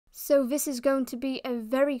So this is going to be a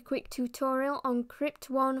very quick tutorial on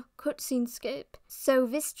Crypt 1 cutscene skip. So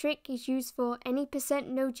this trick is used for any percent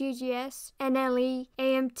no GGS, NLE,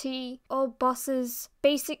 AMT, or bosses,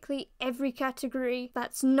 basically every category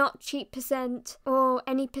that's not cheat percent or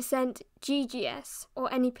any percent GGS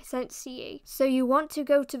or any percent CE. So you want to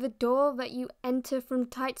go to the door that you enter from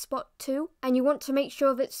tight spot 2 and you want to make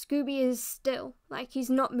sure that Scooby is still, like he's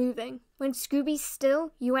not moving. When Scooby's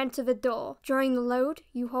still, you enter the door. During the load,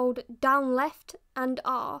 you hold down left and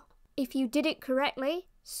R. If you did it correctly,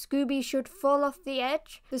 Scooby should fall off the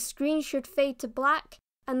edge, the screen should fade to black,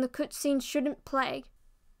 and the cutscene shouldn't play.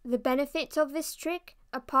 The benefit of this trick,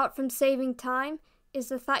 apart from saving time, is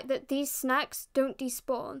the fact that these snacks don't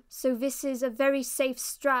despawn. So this is a very safe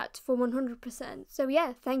strat for 100%. So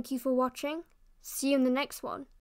yeah, thank you for watching. See you in the next one.